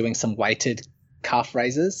 So doing some weighted calf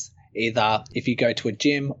raises, either if you go to a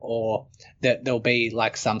gym, or there'll be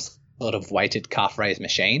like some sort of weighted calf raise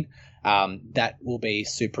machine. That will be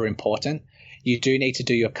super important. You do need to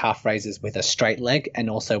do your calf raises with a straight leg and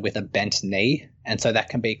also with a bent knee. And so that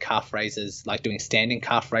can be calf raises, like doing standing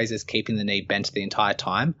calf raises, keeping the knee bent the entire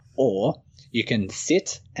time. Or you can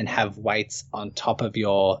sit and have weights on top of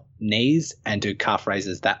your knees and do calf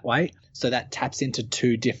raises that way. So that taps into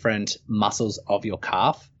two different muscles of your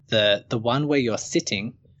calf. The one where you're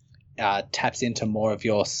sitting taps into more of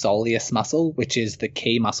your soleus muscle, which is the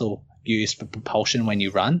key muscle used for propulsion when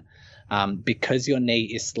you run, because your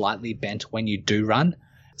knee is slightly bent when you do run.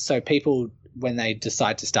 So people, when they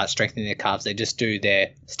decide to start strengthening their calves, they just do their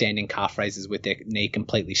standing calf raises with their knee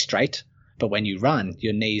completely straight. But when you run,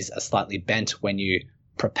 your knees are slightly bent when you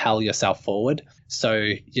propel yourself forward. So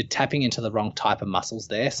you're tapping into the wrong type of muscles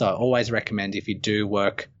there. So I always recommend, if you do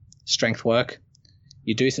strength work,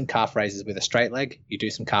 you do some calf raises with a straight leg, you do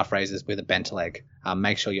some calf raises with a bent leg.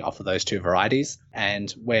 Make sure you offer those two varieties.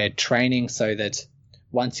 And we're training so that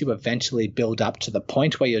once you eventually build up to the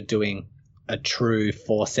point where you're doing a true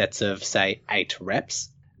 4 sets of, say, 8 reps,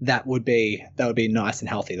 that would be nice and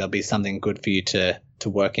healthy. That'll be something good for you to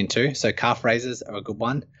work into. So calf raises are a good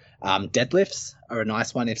one. Deadlifts are a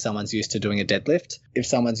nice one if someone's used to doing a deadlift. If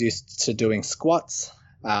someone's used to doing squats,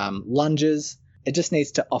 lunges, it just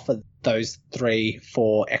needs to offer those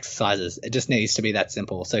 3-4 exercises. It just needs to be that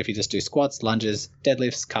simple. So if you just do squats, lunges,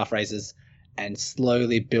 deadlifts, calf raises, and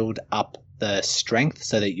slowly build up the strength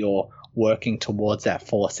so that you're working towards that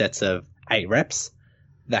 4 sets of 8 reps,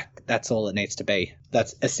 that's all it needs to be.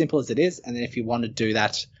 That's as simple as it is. And then if you want to do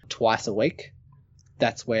that twice a week,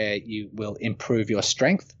 that's where you will improve your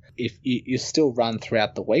strength. If you still run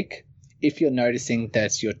throughout the week, if you're noticing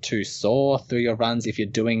that you're too sore through your runs, if you're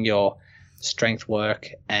doing your strength work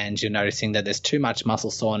and you're noticing that there's too much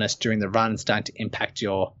muscle soreness during the run, starting to impact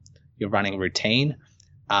your running routine,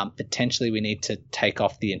 potentially we need to take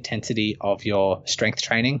off the intensity of your strength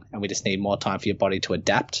training, and we just need more time for your body to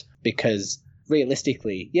adapt. Because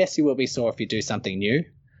realistically, yes, you will be sore if you do something new,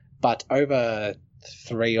 but over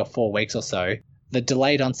 3 or 4 weeks or so, the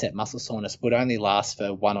delayed onset muscle soreness would only last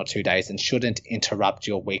for 1 or 2 days and shouldn't interrupt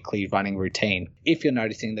your weekly running routine. If you're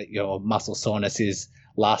noticing that your muscle soreness is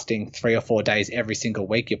lasting 3 or 4 days every single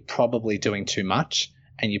week, you're probably doing too much,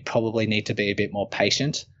 and you probably need to be a bit more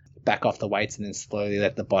patient, back off the weights, and then slowly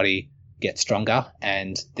let the body get stronger,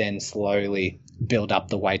 and then slowly build up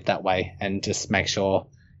the weight that way, and just make sure,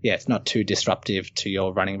 it's not too disruptive to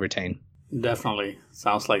your running routine. Definitely.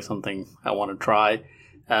 Sounds like something I want to try.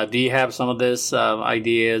 Do you have some of this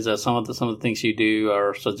ideas, some of the things you do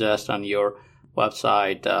or suggest on your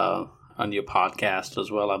website, on your podcast as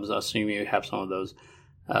well? I'm assuming you have some of those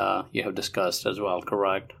you have discussed as well,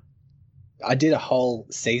 correct? I did a whole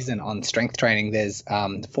season on strength training. There's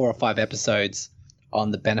 4 or 5 episodes on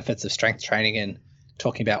the benefits of strength training and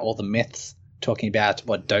talking about all the myths, talking about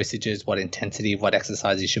what dosages, what intensity, what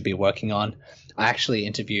exercise you should be working on. I actually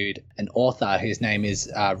interviewed an author whose name is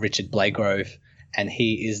Richard Blagrove, and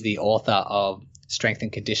he is the author of Strength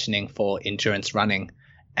and Conditioning for Endurance Running,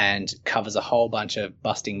 and covers a whole bunch of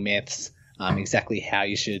busting myths, exactly how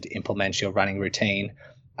you should implement your running routine.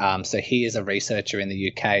 So he is a researcher in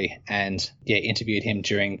the UK, and interviewed him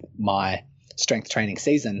during my strength training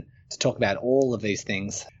season to talk about all of these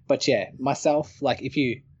things. But myself, if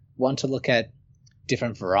you want to look at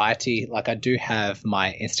different variety, I do have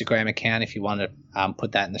my Instagram account if you want to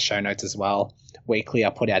put that in the show notes as well. Weekly, I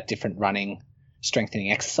put out different running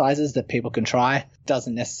strengthening exercises that people can try.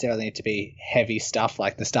 Doesn't necessarily need to be heavy stuff.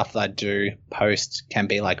 The stuff that I do post can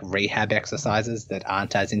be rehab exercises that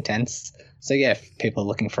aren't as intense. So if people are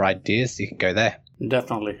looking for ideas, you can go there.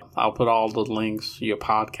 Definitely. I'll put all the links, your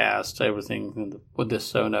podcast, everything with this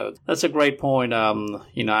show notes. That's a great point.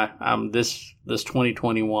 This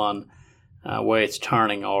 2021, where it's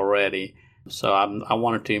turning already. So I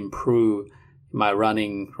wanted to improve my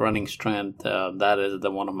running strength. That is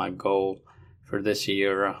one of my goals for this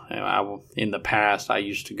year. In the past, I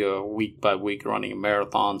used to go week by week running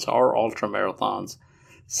marathons or ultra marathons,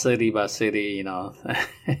 city by city,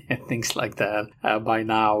 things like that. By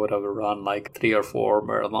now, I would have run 3 or 4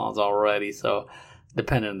 marathons already. So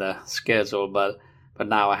depending on the schedule, but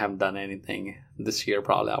now I haven't done anything. This year,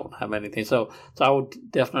 probably I won't have anything. So I would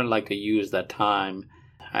definitely like to use that time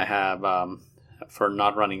I have for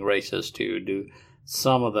not running races to do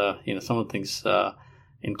some of the things,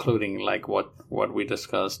 including what we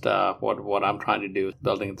discussed, what I'm trying to do,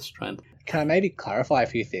 building the strength. Can I maybe clarify a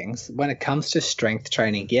few things? When it comes to strength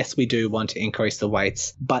training, yes, we do want to increase the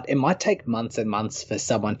weights, but it might take months and months for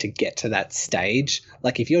someone to get to that stage.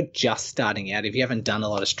 If you're just starting out, if you haven't done a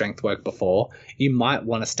lot of strength work before, you might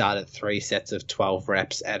want to start at 3 sets of 12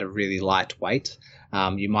 reps at a really light weight.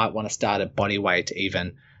 You might want to start at body weight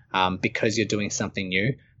even, because you're doing something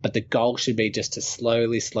new. But the goal should be just to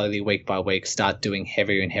slowly, week by week, start doing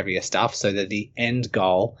heavier and heavier stuff, so that the end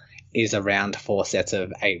goal is around 4 sets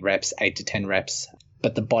of 8 reps, 8 to 10 reps.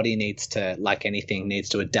 But the body needs to, like anything, needs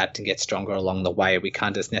to adapt and get stronger along the way. We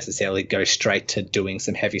can't just necessarily go straight to doing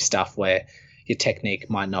some heavy stuff where your technique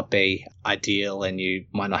might not be ideal and you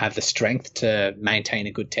might not have the strength to maintain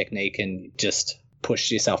a good technique, and just push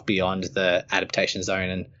yourself beyond the adaptation zone.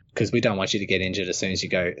 And because we don't want you to get injured as soon as you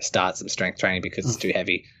go start some strength training because it's too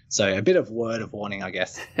heavy. So a bit of word of warning, I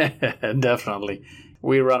guess. Definitely.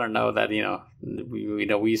 We rather know that,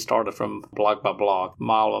 we started from block by block,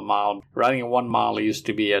 mile by mile. Running 1 mile used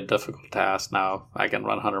to be a difficult task. Now I can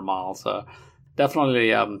run 100 miles. So definitely,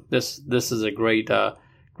 this is a great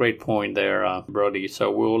point there, Brody.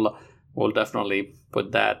 So we'll definitely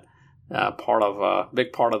put that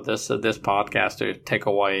big part of this podcast to take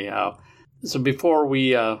away. So before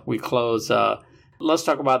we close, let's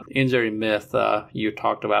talk about injury myth. You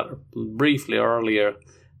talked about briefly earlier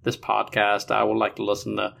this podcast. I would like to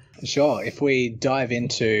listen to. Sure. If we dive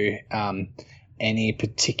into any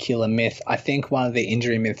particular myth, I think one of the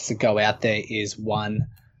injury myths that go out there is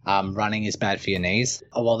running is bad for your knees.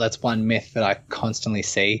 Well, that's one myth that I constantly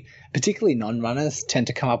see. Particularly non-runners tend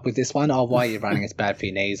to come up with this one. Oh, why you're running is bad for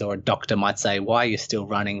your knees. Or a doctor might say, why are you still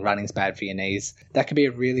running? Running's bad for your knees. That could be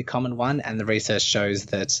a really common one. And the research shows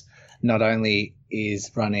that not only is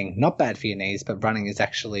running not bad for your knees, but running is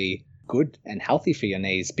actually good and healthy for your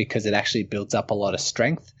knees, because it actually builds up a lot of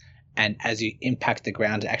strength. And as you impact the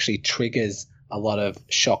ground, it actually triggers a lot of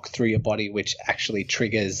shock through your body, which actually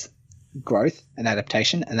triggers growth and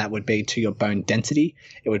adaptation, and that would be to your bone density.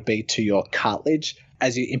 It would be to your cartilage.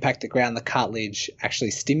 As you impact the ground, the cartilage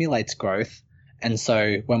actually stimulates growth. And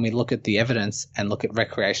so when we look at the evidence and look at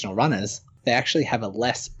recreational runners, they actually have a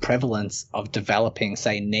less prevalence of developing,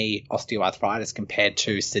 say, knee osteoarthritis compared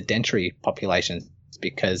to sedentary populations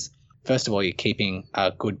because, first of all, you're keeping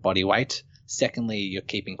a good body weight. Secondly, you're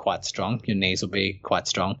keeping quite strong. Your knees will be quite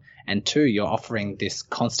strong. And two, you're offering this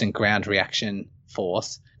constant ground reaction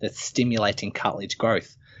force that's stimulating cartilage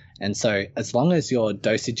growth. And so as long as your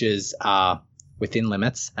dosages are within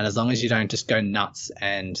limits, and as long as you don't just go nuts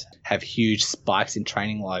and have huge spikes in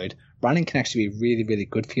training load, running can actually be really, really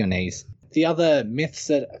good for your knees. The other myths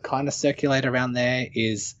that kind of circulate around there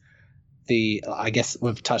is I guess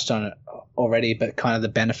we've touched on it already, but kind of the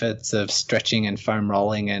benefits of stretching and foam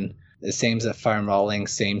rolling. And it seems that foam rolling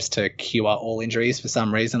seems to cure all injuries for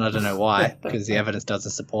some reason. I don't know why, because the evidence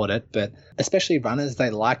doesn't support it. But especially runners, they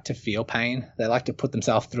like to feel pain. They like to put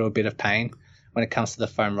themselves through a bit of pain. When it comes to the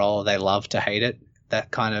foam roller, they love to hate it,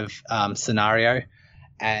 that kind of scenario.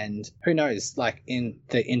 And who knows, like in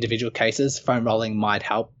the individual cases, foam rolling might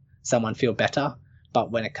help someone feel better. But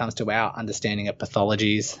when it comes to our understanding of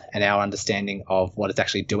pathologies and our understanding of what it's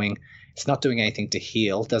actually doing, it's not doing anything to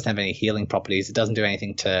heal. It doesn't have any healing properties. It doesn't do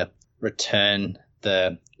anything to return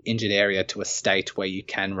the injured area to a state where you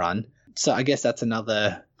can run. So I guess that's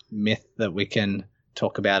another myth that we can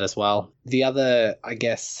talk about as well. The other, I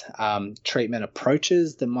guess, treatment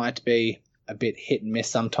approaches that might be a bit hit and miss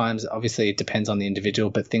sometimes. Obviously, it depends on the individual,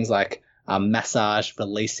 but things like massage,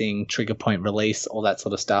 releasing, trigger point release, all that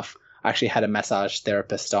sort of stuff. I actually had a massage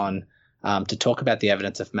therapist on to talk about the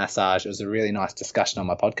evidence of massage. It was a really nice discussion on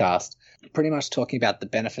my podcast, pretty much talking about the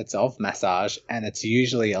benefits of massage. And it's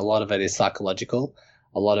usually a lot of it is psychological.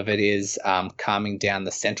 A lot of it is calming down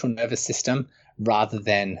the central nervous system rather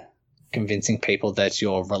than convincing people that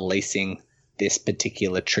you're releasing this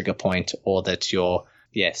particular trigger point or that your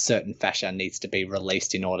certain fascia needs to be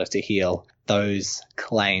released in order to heal. Those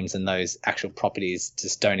claims and those actual properties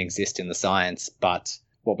just don't exist in the science. But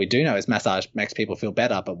what we do know is massage makes people feel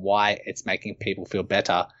better, but why it's making people feel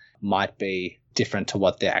better might be different to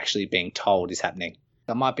what they're actually being told is happening.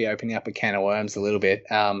 I might be opening up a can of worms a little bit,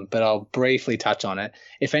 but I'll briefly touch on it.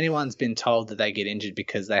 If anyone's been told that they get injured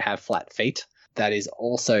because they have flat feet, that is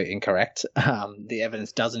also incorrect. The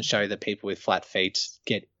evidence doesn't show that people with flat feet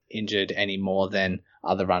get injured any more than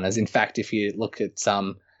other runners. In fact, if you look at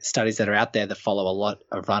some studies that are out there that follow a lot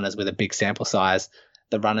of runners with a big sample size,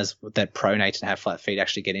 the runners that pronate and have flat feet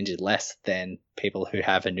actually get injured less than people who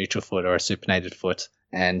have a neutral foot or a supinated foot.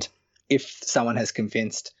 And if someone has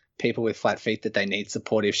convinced people with flat feet that they need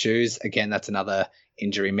supportive shoes, again, that's another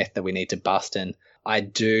injury myth that we need to bust. And I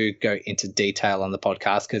do go into detail on the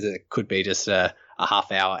podcast because it could be just a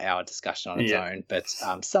hour discussion on its own, but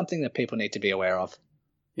something that people need to be aware of.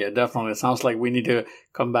 Yeah, definitely. It sounds like we need to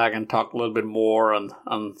come back and talk a little bit more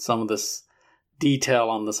on some of this detail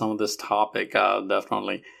on some of this topic,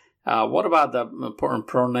 definitely. What about the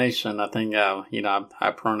pronation? I think,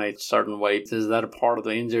 I pronate certain weights. Is that a part of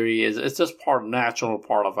the injury? It's just natural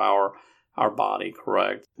part of our body,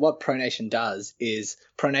 correct? What pronation does is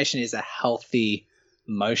pronation is a healthy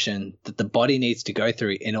motion that the body needs to go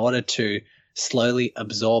through in order to slowly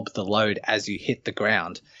absorb the load as you hit the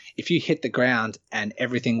ground. If you hit the ground and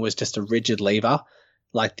everything was just a rigid lever,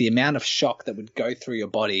 like the amount of shock that would go through your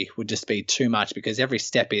body would just be too much because every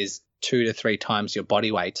step is 2 to 3 times your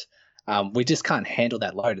body weight. We just can't handle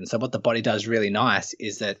that load. And so what the body does really nice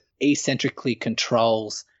is that eccentrically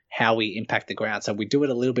controls how we impact the ground. So we do it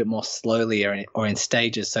a little bit more slowly or in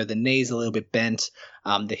stages. So the knees are a little bit bent,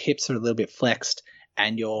 the hips are a little bit flexed,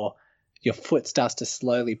 and your foot starts to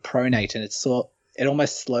slowly pronate, and it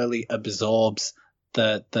almost slowly absorbs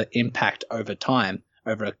the impact over time,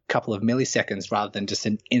 over a couple of milliseconds rather than just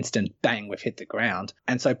an instant bang, we've hit the ground.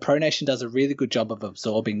 And so pronation does a really good job of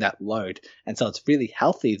absorbing that load. And so it's really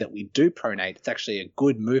healthy that we do pronate. It's actually a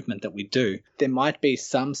good movement that we do. There might be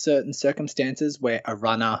some certain circumstances where a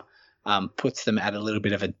runner puts them at a little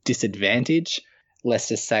bit of a disadvantage. Let's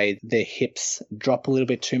just say their hips drop a little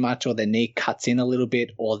bit too much, or their knee cuts in a little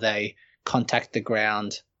bit, or they contact the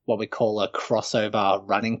ground, what we call a crossover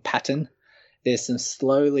running pattern. There's some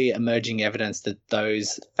slowly emerging evidence that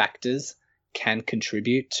those factors can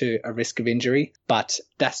contribute to a risk of injury, but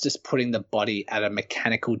that's just putting the body at a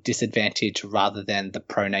mechanical disadvantage rather than the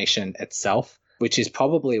pronation itself, which is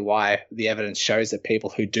probably why the evidence shows that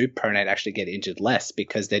people who do pronate actually get injured less,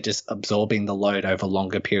 because they're just absorbing the load over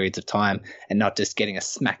longer periods of time and not just getting a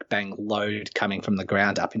smack bang load coming from the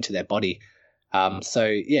ground up into their body.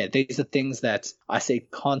 These are things that I see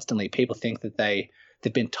constantly. People think that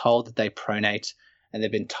they've been told that they pronate, and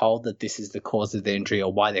they've been told that this is the cause of the injury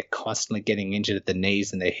or why they're constantly getting injured at the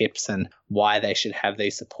knees and their hips and why they should have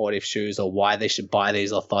these supportive shoes or why they should buy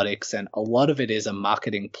these orthotics. And a lot of it is a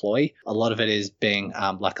marketing ploy. A lot of it is being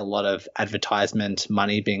like a lot of advertisement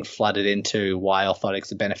money being flooded into why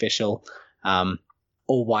orthotics are beneficial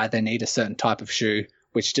or why they need a certain type of shoe,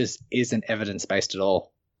 which just isn't evidence-based at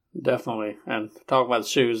all. Definitely. And talking about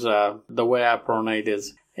shoes, the way I pronate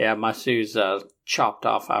is, my shoes chopped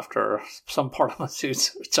off after some part of my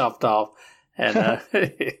shoes chopped off. And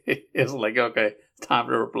it's like, okay, time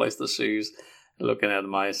to replace the shoes. Looking at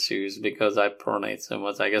my shoes because I pronate so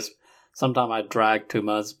much. I guess sometimes I drag too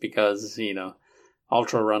much because,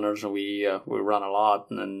 ultra runners, we run a lot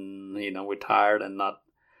and then, we're tired and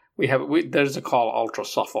there's a call ultra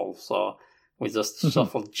shuffle. So we just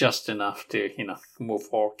shuffle just enough to, move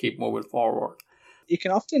forward, keep moving forward. You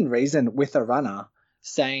can often reason with a runner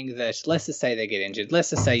saying that, let's just say they get injured. Let's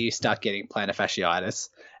just say you start getting plantar fasciitis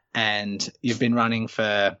and you've been running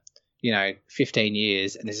for, 15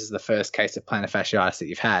 years and this is the first case of plantar fasciitis that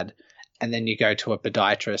you've had. And then you go to a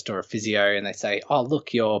podiatrist or a physio and they say, oh,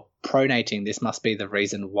 look, you're pronating. This must be the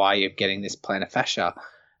reason why you're getting this plantar fascia.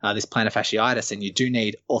 This plantar fasciitis, and you do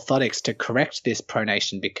need orthotics to correct this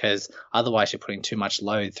pronation because otherwise you're putting too much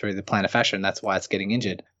load through the plantar fascia and that's why it's getting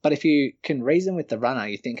injured. But if you can reason with the runner,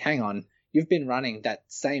 you think, hang on, you've been running that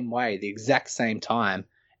same way, the exact same time,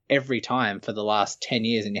 every time for the last 10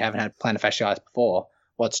 years and you haven't had plantar fasciitis before.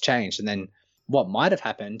 What's changed? And then what might have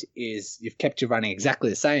happened is you've kept your running exactly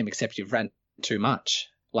the same, except you've ran too much.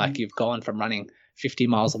 Like you've gone from running 50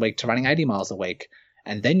 miles a week to running 80 miles a week.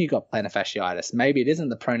 And then you got plantar fasciitis. Maybe it isn't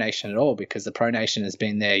the pronation at all because the pronation has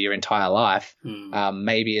been there your entire life.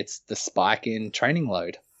 Maybe it's the spike in training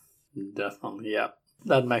load. Definitely, yeah.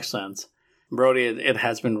 That makes sense. Brody, it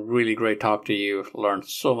has been really great talk to you. Learned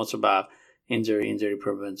so much about injury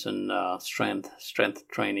prevention, strength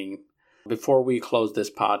training. Before we close this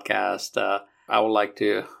podcast, I would like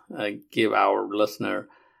to give our listener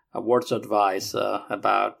words of advice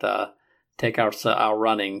about take our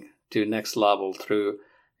running to next level through,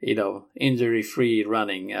 injury-free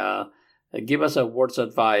running. Give us a words of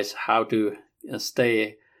advice how to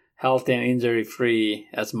stay healthy and injury-free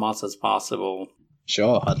as much as possible.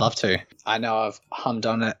 Sure, I'd love to. I know I've hummed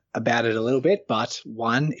on about it a little bit, but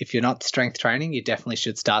one, if you're not strength training, you definitely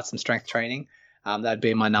should start some strength training. That'd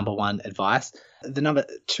be my number one advice. The number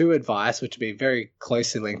two advice, which would be very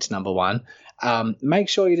closely linked to number one, make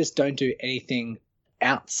sure you just don't do anything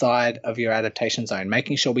outside of your adaptation zone,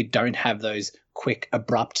 making sure we don't have those quick,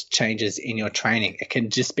 abrupt changes in your training. It can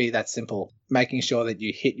just be that simple. Making sure that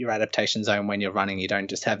you hit your adaptation zone when you're running. You don't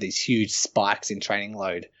just have these huge spikes in training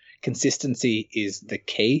load. Consistency is the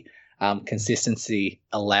key. Consistency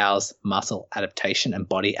allows muscle adaptation and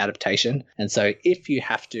body adaptation. And so if you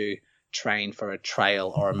have to train for a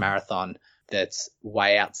trail or a marathon that's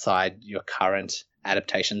way outside your current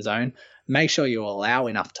adaptation zone, make sure you allow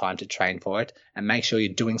enough time to train for it and make sure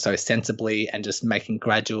you're doing so sensibly and just making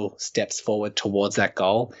gradual steps forward towards that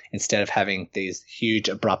goal instead of having these huge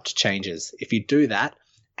abrupt changes. If you do that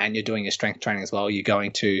and you're doing your strength training as well, you're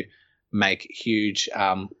going to make huge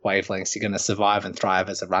wavelengths. You're going to survive and thrive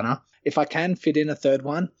as a runner. If I can fit in a third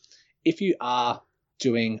one, if you are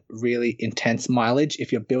doing really intense mileage,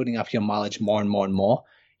 if you're building up your mileage more and more and more,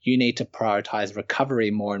 you need to prioritize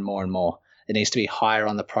recovery more and more and more. It needs to be higher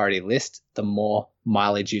on the priority list the more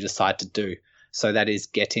mileage you decide to do. So that is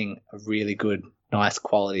getting a really good, nice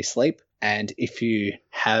quality sleep. And if you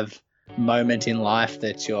have a moment in life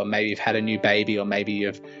that maybe you've had a new baby or maybe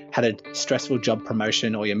you've had a stressful job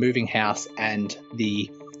promotion or you're moving house and the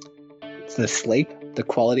sleep, the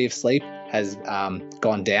quality of sleep has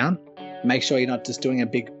gone down, make sure you're not just doing a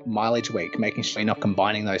big mileage week, making sure you're not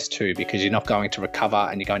combining those two because you're not going to recover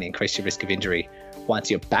and you're going to increase your risk of injury.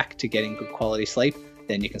 Once you're back to getting good quality sleep,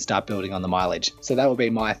 then you can start building on the mileage. So that would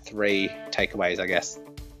be my 3 takeaways, I guess.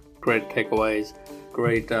 Great takeaways,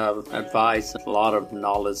 great advice, a lot of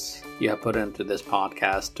knowledge you have put into this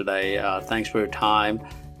podcast today. Thanks for your time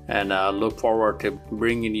and look forward to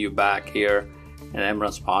bringing you back here in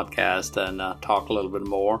Emran's podcast and talk a little bit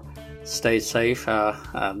more. Stay safe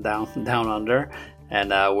down under, and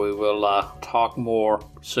we will talk more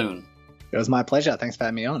soon. It was my pleasure. Thanks for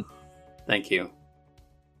having me on. Thank you.